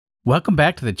Welcome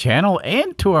back to the channel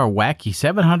and to our wacky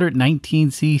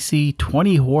 719cc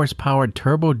 20 horsepower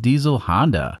turbo diesel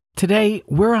Honda. Today,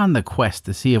 we're on the quest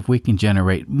to see if we can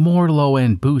generate more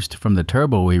low-end boost from the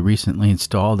turbo we recently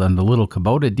installed on the little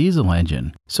Kubota diesel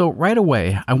engine. So right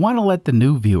away, I want to let the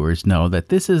new viewers know that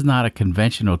this is not a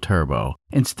conventional turbo.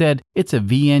 Instead, it's a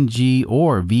VNG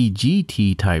or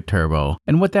VGT type turbo,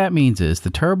 and what that means is the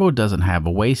turbo doesn't have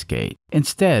a wastegate.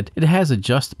 Instead, it has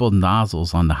adjustable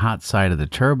nozzles on the hot side of the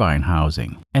turbine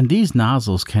housing, and these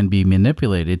nozzles can be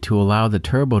manipulated to allow the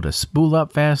turbo to spool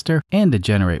up faster and to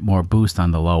generate more boost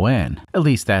on the low end. At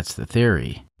least that's the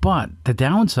theory. But the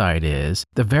downside is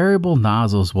the variable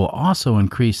nozzles will also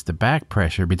increase the back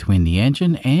pressure between the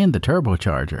engine and the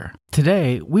turbocharger.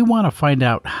 Today, we want to find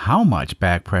out how much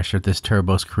back pressure this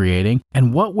turbo is creating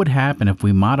and what would happen if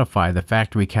we modify the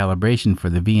factory calibration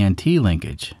for the VNT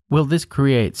linkage. Will this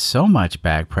create so much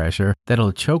back pressure that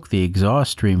it'll choke the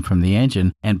exhaust stream from the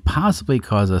engine and possibly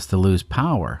cause us to lose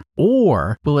power?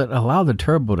 Or will it allow the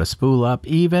turbo to spool up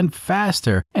even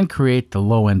faster and create the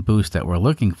low-end boost that we're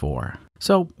looking for?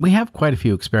 So we have quite a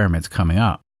few experiments coming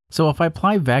up. So if I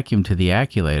apply vacuum to the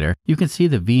acculator, you can see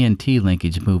the VNT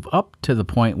linkage move up to the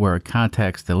point where it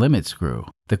contacts the limit screw.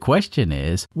 The question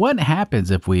is, what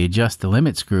happens if we adjust the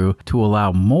limit screw to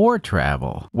allow more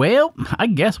travel? Well, I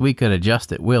guess we could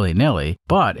adjust it willy-nilly,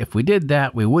 but if we did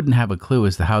that, we wouldn't have a clue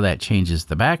as to how that changes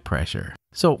the back pressure.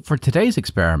 So for today's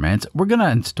experiments, we're going to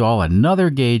install another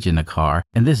gauge in the car,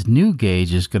 and this new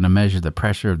gauge is going to measure the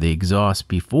pressure of the exhaust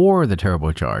before the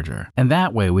turbocharger, and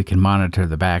that way we can monitor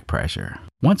the back pressure.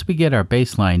 Once we get our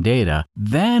baseline data,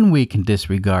 then we can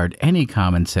disregard any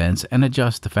common sense and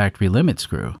adjust the factory limit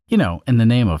screw, in the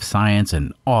name of science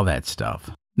and all that stuff.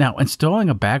 Now, installing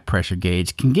a back pressure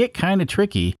gauge can get kind of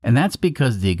tricky, and that's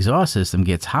because the exhaust system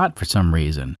gets hot for some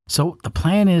reason. So the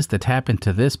plan is to tap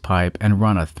into this pipe and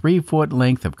run a 3-foot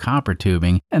length of copper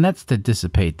tubing, and that's to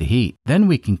dissipate the heat. Then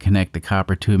we can connect the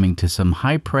copper tubing to some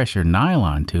high pressure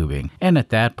nylon tubing, and at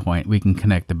that point we can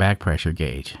connect the back pressure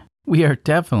gauge. We are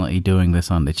definitely doing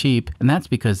this on the cheap, and that's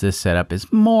because this setup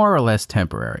is more or less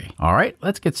temporary. Alright,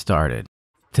 let's get started.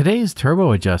 Today's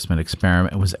turbo adjustment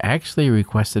experiment was actually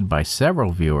requested by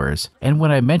several viewers, and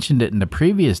when I mentioned it in the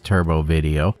previous turbo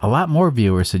video, a lot more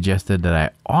viewers suggested that I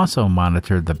also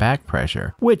monitor the back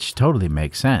pressure, which totally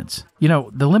makes sense.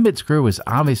 The limit screw is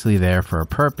obviously there for a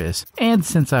purpose, and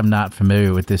since I'm not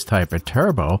familiar with this type of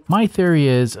turbo, my theory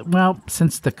is,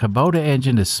 since the Kubota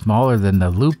engine is smaller than the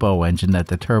Lupo engine that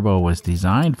the turbo was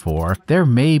designed for, there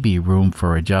may be room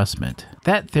for adjustment.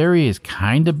 That theory is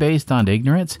kinda based on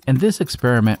ignorance, and this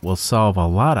experiment will solve a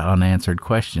lot of unanswered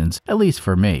questions, at least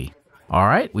for me.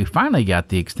 Alright, we finally got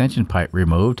the extension pipe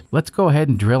removed. Let's go ahead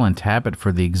and drill and tap it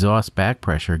for the exhaust back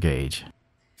pressure gauge.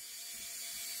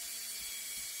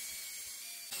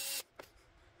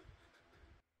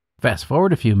 Fast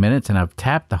forward a few minutes and I've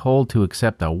tapped the hole to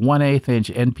accept a 1/8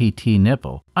 inch NPT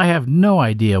nipple. I have no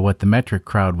idea what the metric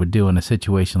crowd would do in a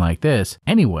situation like this.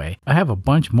 Anyway, I have a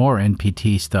bunch more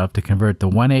NPT stuff to convert the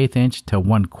 1/8 inch to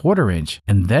 1/4 inch,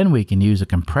 and then we can use a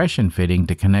compression fitting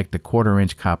to connect the 1/4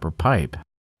 inch copper pipe.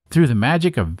 Through the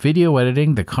magic of video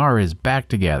editing, the car is back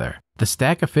together. The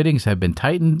stack of fittings have been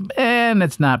tightened, and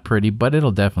it's not pretty, but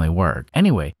it'll definitely work.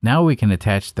 Anyway, now we can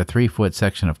attach the 3-foot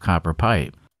section of copper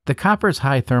pipe. The copper's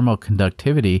high thermal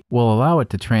conductivity will allow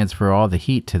it to transfer all the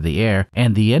heat to the air,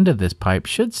 and the end of this pipe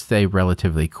should stay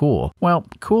relatively cool. Well,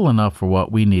 cool enough for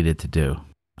what we needed to do.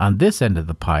 On this end of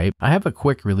the pipe, I have a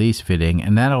quick release fitting,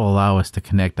 and that'll allow us to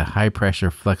connect a high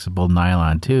pressure flexible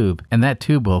nylon tube, and that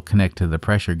tube will connect to the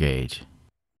pressure gauge.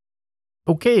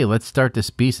 Okay, let's start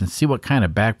this piece and see what kind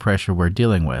of back pressure we're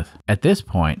dealing with. At this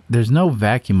point, there's no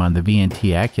vacuum on the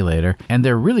VNT acculator, and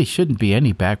there really shouldn't be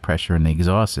any back pressure in the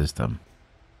exhaust system.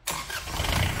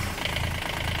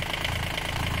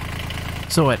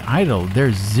 So at idle,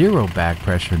 there's zero back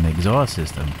pressure in the exhaust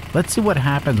system. Let's see what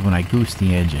happens when I goose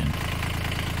the engine.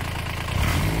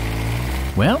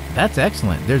 Well, that's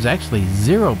excellent. There's actually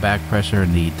zero back pressure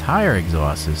in the entire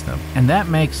exhaust system. And that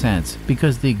makes sense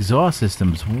because the exhaust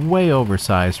system's way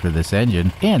oversized for this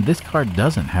engine, and this car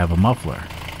doesn't have a muffler.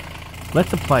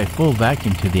 Let's apply full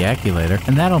vacuum to the acculator,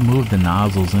 and that'll move the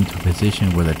nozzles into a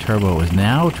position where the turbo is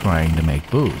now trying to make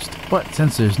boost. But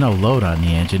since there's no load on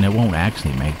the engine, it won't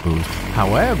actually make boost.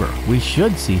 However, we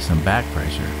should see some back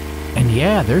pressure. And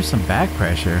yeah, there's some back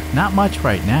pressure, not much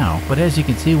right now, but as you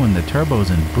can see when the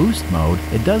turbo's in boost mode,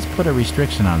 it does put a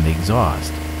restriction on the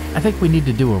exhaust. I think we need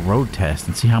to do a road test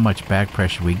and see how much back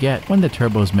pressure we get when the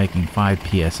turbo's making 5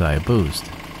 psi boost.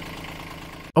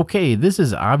 Okay, this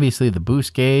is obviously the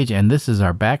boost gauge and this is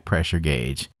our back pressure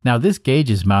gauge. Now this gauge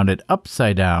is mounted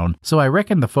upside down, so I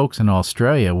reckon the folks in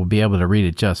Australia will be able to read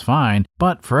it just fine,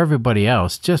 but for everybody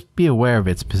else, just be aware of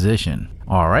its position.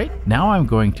 Alright, now I'm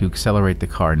going to accelerate the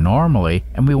car normally,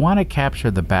 and we want to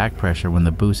capture the back pressure when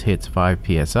the boost hits 5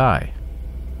 psi.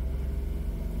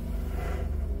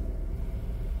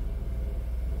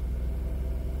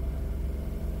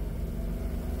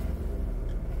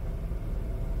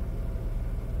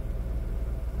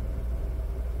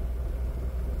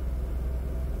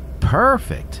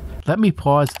 Perfect! Let me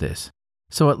pause this.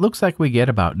 So it looks like we get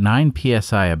about 9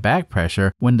 psi of back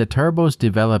pressure when the turbo's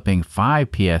developing 5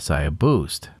 psi of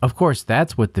boost. Of course,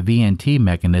 that's with the VNT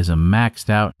mechanism maxed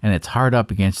out and it's hard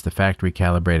up against the factory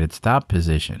calibrated stop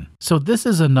position. So this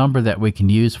is a number that we can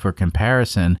use for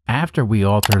comparison after we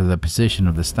alter the position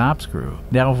of the stop screw.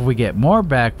 Now if we get more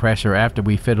back pressure after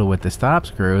we fiddle with the stop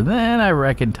screw, then I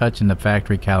reckon touching the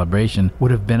factory calibration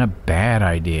would have been a bad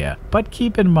idea. But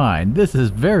keep in mind, this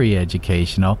is very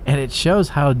educational and it shows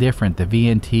how different the VNT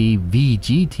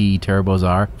VGT turbos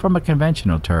are from a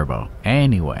conventional turbo.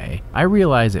 Anyway, I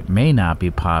realize it may not be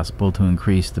possible to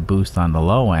increase the boost on the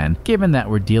low end given that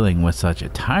we're dealing with such a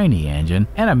tiny engine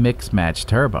and a mixed match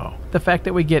turbo. The fact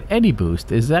that we get any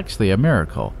boost is actually a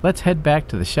miracle. Let's head back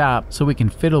to the shop so we can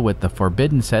fiddle with the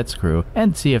forbidden set screw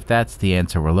and see if that's the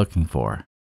answer we're looking for.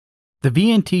 The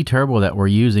VNT turbo that we're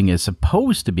using is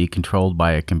supposed to be controlled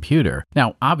by a computer.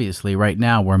 Now, obviously, right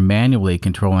now we're manually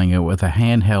controlling it with a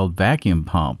handheld vacuum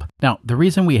pump. Now, the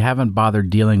reason we haven't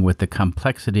bothered dealing with the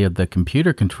complexity of the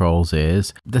computer controls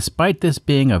is, despite this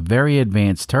being a very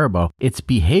advanced turbo, it's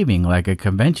behaving like a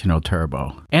conventional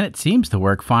turbo. And it seems to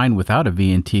work fine without a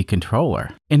VNT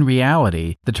controller. In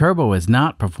reality, the turbo is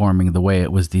not performing the way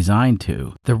it was designed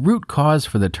to. The root cause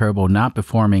for the turbo not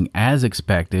performing as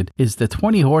expected is the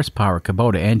 20 horsepower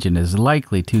Kubota engine is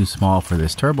likely too small for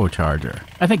this turbocharger.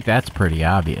 I think that's pretty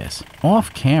obvious.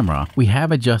 Off camera, we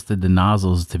have adjusted the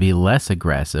nozzles to be less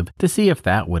aggressive to see if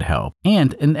that would help.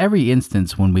 And in every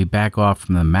instance when we back off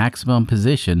from the maximum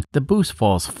position, the boost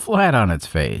falls flat on its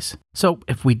face. So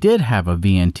if we did have a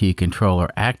VNT controller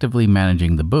actively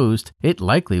managing the boost, it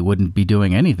likely wouldn't be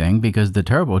doing anything because the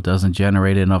turbo doesn't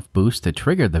generate enough boost to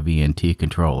trigger the VNT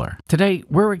controller. Today,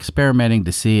 we're experimenting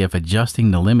to see if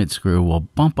adjusting the limit screw will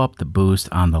bump up the boost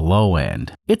on the low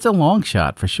end. It's a long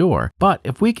shot for sure, but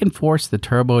if we can force the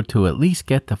turbo to at least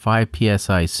get to 5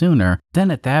 psi sooner,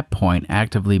 then at that point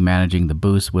actively managing the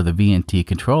boost with a VNT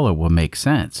controller will make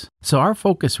sense. So our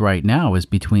focus right now is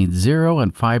between 0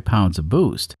 and 5 pounds of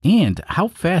boost. And how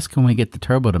fast can we get the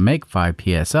turbo to make 5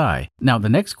 psi? Now the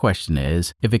next question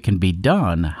is, if it can be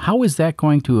done, how is that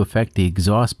going to affect the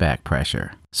exhaust back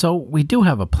pressure? So we do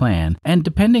have a plan, and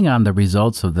depending on the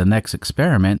results of the next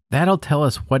experiment, that'll tell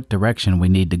us what direction we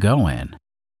need to go in.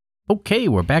 Okay,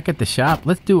 we're back at the shop.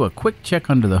 Let's do a quick check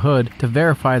under the hood to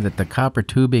verify that the copper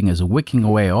tubing is wicking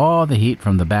away all the heat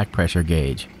from the back pressure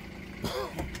gauge.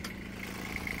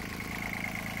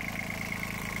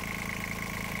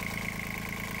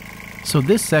 So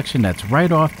this section that's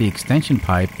right off the extension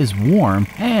pipe is warm,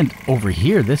 and over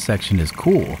here this section is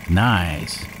cool.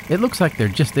 Nice. It looks like there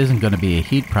just isn't going to be a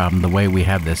heat problem the way we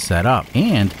have this set up,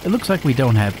 and it looks like we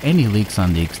don't have any leaks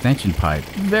on the extension pipe.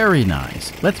 Very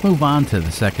nice. Let's move on to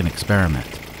the second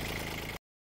experiment.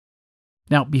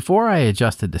 Now, before I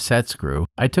adjusted the set screw,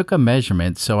 I took a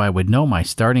measurement so I would know my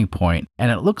starting point, and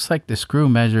it looks like the screw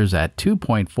measures at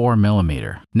 2.4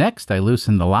 millimeter. Next, I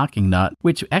loosened the locking nut,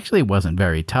 which actually wasn't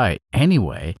very tight.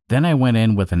 Anyway, then I went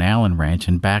in with an Allen wrench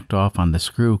and backed off on the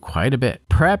screw quite a bit,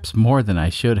 perhaps more than I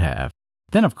should have.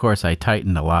 Then, of course, I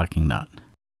tightened the locking nut.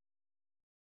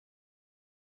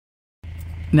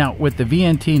 Now, with the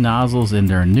VNT nozzles in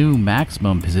their new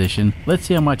maximum position, let's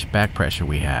see how much back pressure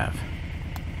we have.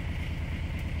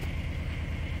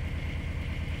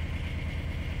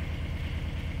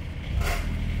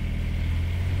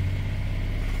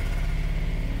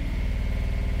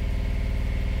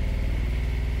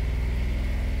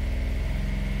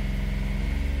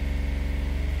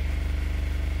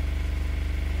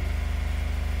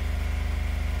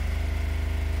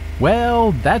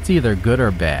 Well, that's either good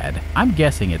or bad. I'm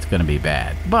guessing it's going to be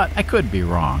bad, but I could be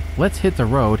wrong. Let's hit the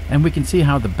road and we can see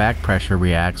how the back pressure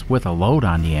reacts with a load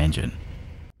on the engine.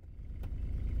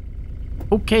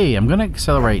 Okay, I'm going to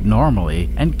accelerate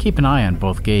normally and keep an eye on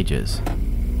both gauges.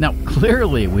 Now,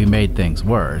 clearly we made things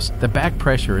worse. The back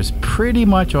pressure is pretty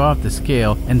much off the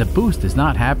scale and the boost is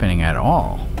not happening at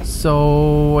all.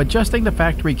 So, adjusting the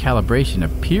factory calibration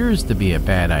appears to be a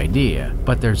bad idea,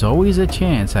 but there's always a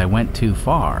chance I went too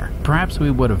far. Perhaps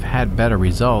we would have had better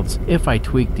results if I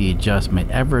tweaked the adjustment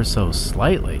ever so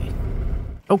slightly.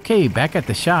 Okay, back at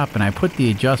the shop, and I put the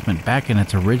adjustment back in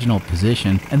its original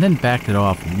position and then backed it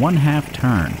off 1/2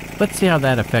 turn. Let's see how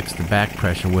that affects the back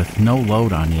pressure with no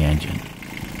load on the engine.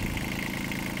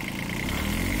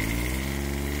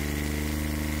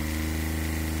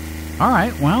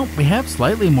 Alright, well, we have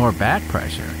slightly more back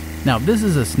pressure. Now this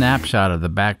is a snapshot of the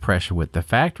back pressure with the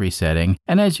factory setting,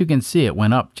 and as you can see it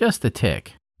went up just a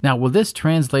tick. Now will this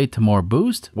translate to more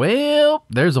boost? Well,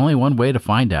 there's only one way to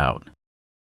find out.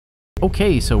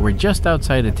 Okay, so we're just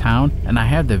outside of town and I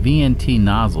have the VNT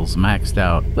nozzles maxed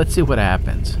out. Let's see what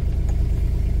happens.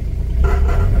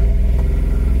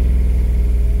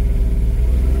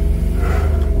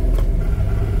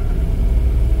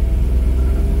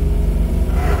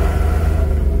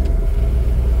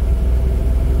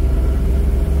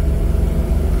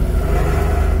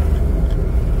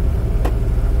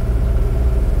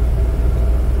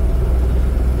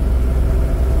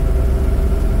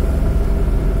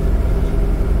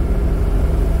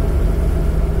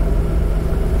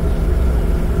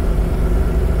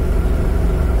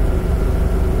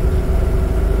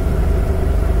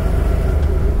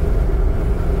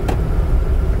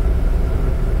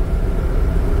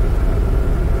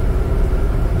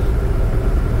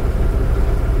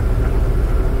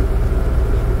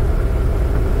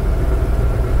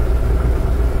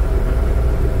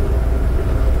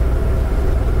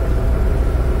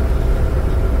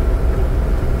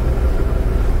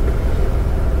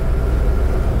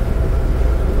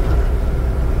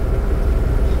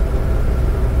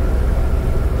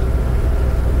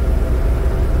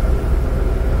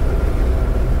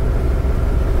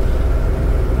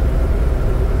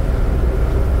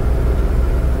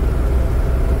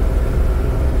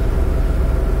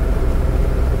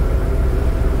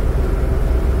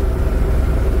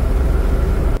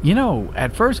 You know,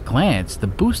 at first glance, the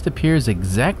boost appears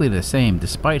exactly the same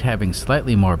despite having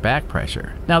slightly more back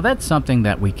pressure. Now that's something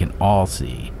that we can all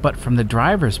see, but from the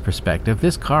driver's perspective,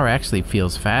 this car actually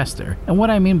feels faster. And what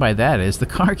I mean by that is the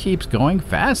car keeps going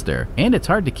faster, and it's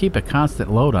hard to keep a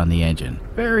constant load on the engine.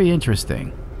 Very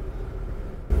interesting.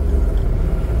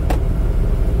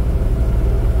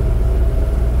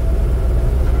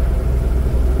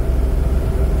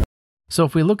 So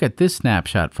if we look at this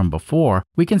snapshot from before,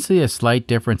 we can see a slight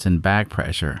difference in back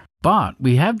pressure, but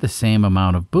we have the same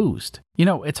amount of boost. You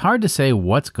know, it's hard to say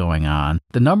what's going on.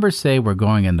 The numbers say we're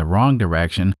going in the wrong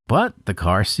direction, but the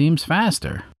car seems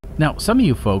faster. Now, some of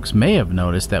you folks may have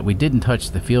noticed that we didn't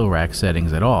touch the fuel rack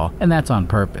settings at all, and that's on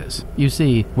purpose. You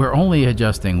see, we're only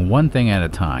adjusting one thing at a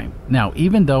time. Now,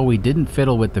 even though we didn't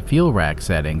fiddle with the fuel rack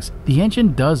settings, the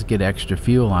engine does get extra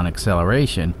fuel on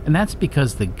acceleration, and that's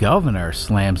because the governor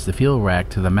slams the fuel rack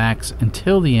to the max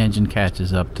until the engine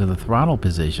catches up to the throttle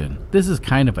position. This is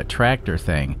kind of a tractor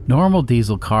thing. Normal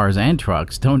diesel cars and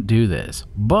trucks don't do this,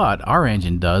 but our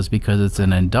engine does because it's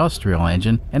an industrial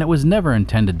engine and it was never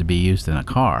intended to be used in a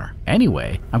car.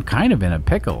 Anyway, I'm kind of in a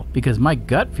pickle because my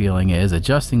gut feeling is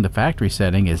adjusting the factory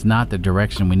setting is not the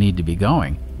direction we need to be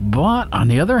going. But on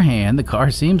the other hand, the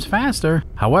car seems faster.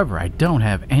 However, I don't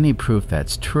have any proof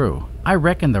that's true. I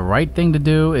reckon the right thing to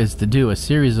do is to do a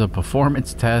series of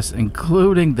performance tests,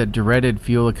 including the dreaded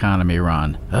fuel economy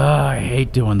run. I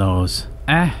hate doing those.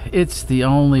 It's the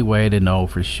only way to know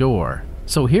for sure.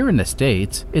 So here in the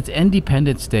States, it's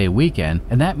Independence Day weekend,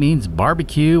 and that means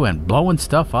barbecue and blowing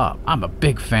stuff up. I'm a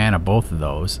big fan of both of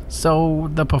those, so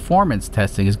the performance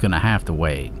testing is gonna have to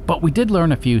wait. But we did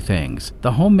learn a few things.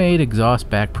 The homemade exhaust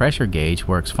back pressure gauge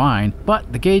works fine,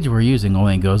 but the gauge we're using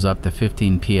only goes up to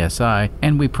 15 psi,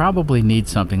 and we probably need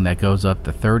something that goes up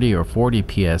to 30 or 40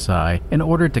 psi in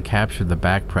order to capture the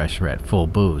back pressure at full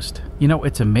boost. You know,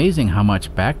 it's amazing how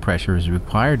much back pressure is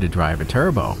required to drive a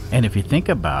turbo, and if you think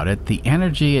about it, the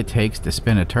energy it takes to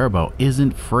spin a turbo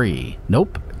isn't free.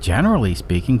 Nope. Generally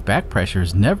speaking, back pressure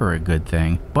is never a good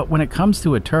thing, but when it comes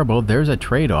to a turbo, there's a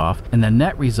trade-off, and the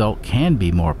net result can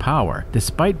be more power,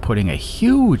 despite putting a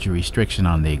huge restriction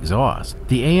on the exhaust.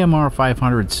 The AMR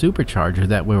 500 supercharger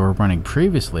that we were running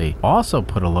previously also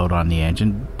put a load on the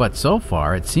engine, but so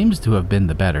far it seems to have been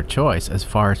the better choice as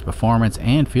far as performance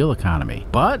and fuel economy.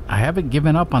 But I haven't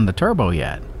given up on the turbo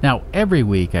yet. Now, every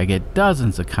week I get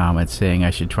dozens of comments saying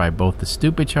I should try both the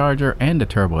supercharger and the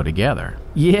turbo together.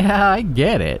 Yeah, I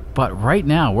get it, but right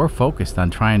now we're focused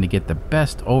on trying to get the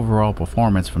best overall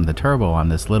performance from the turbo on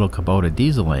this little Kubota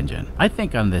diesel engine. I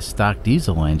think on this stock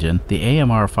diesel engine, the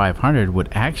AMR 500 would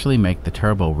actually make the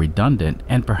turbo redundant,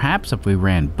 and perhaps if we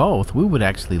ran both, we would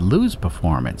actually lose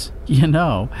performance. You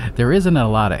know, there isn't a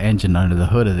lot of engine under the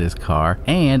hood of this car,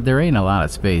 and there ain't a lot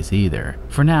of space either.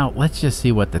 For now, let's just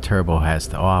see what the turbo has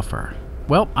to offer.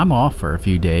 Well, I'm off for a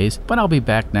few days, but I'll be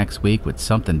back next week with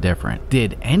something different.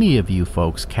 Did any of you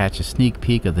folks catch a sneak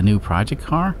peek of the new project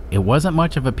car? It wasn't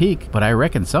much of a peek, but I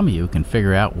reckon some of you can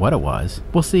figure out what it was.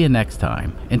 We'll see you next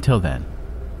time. Until then.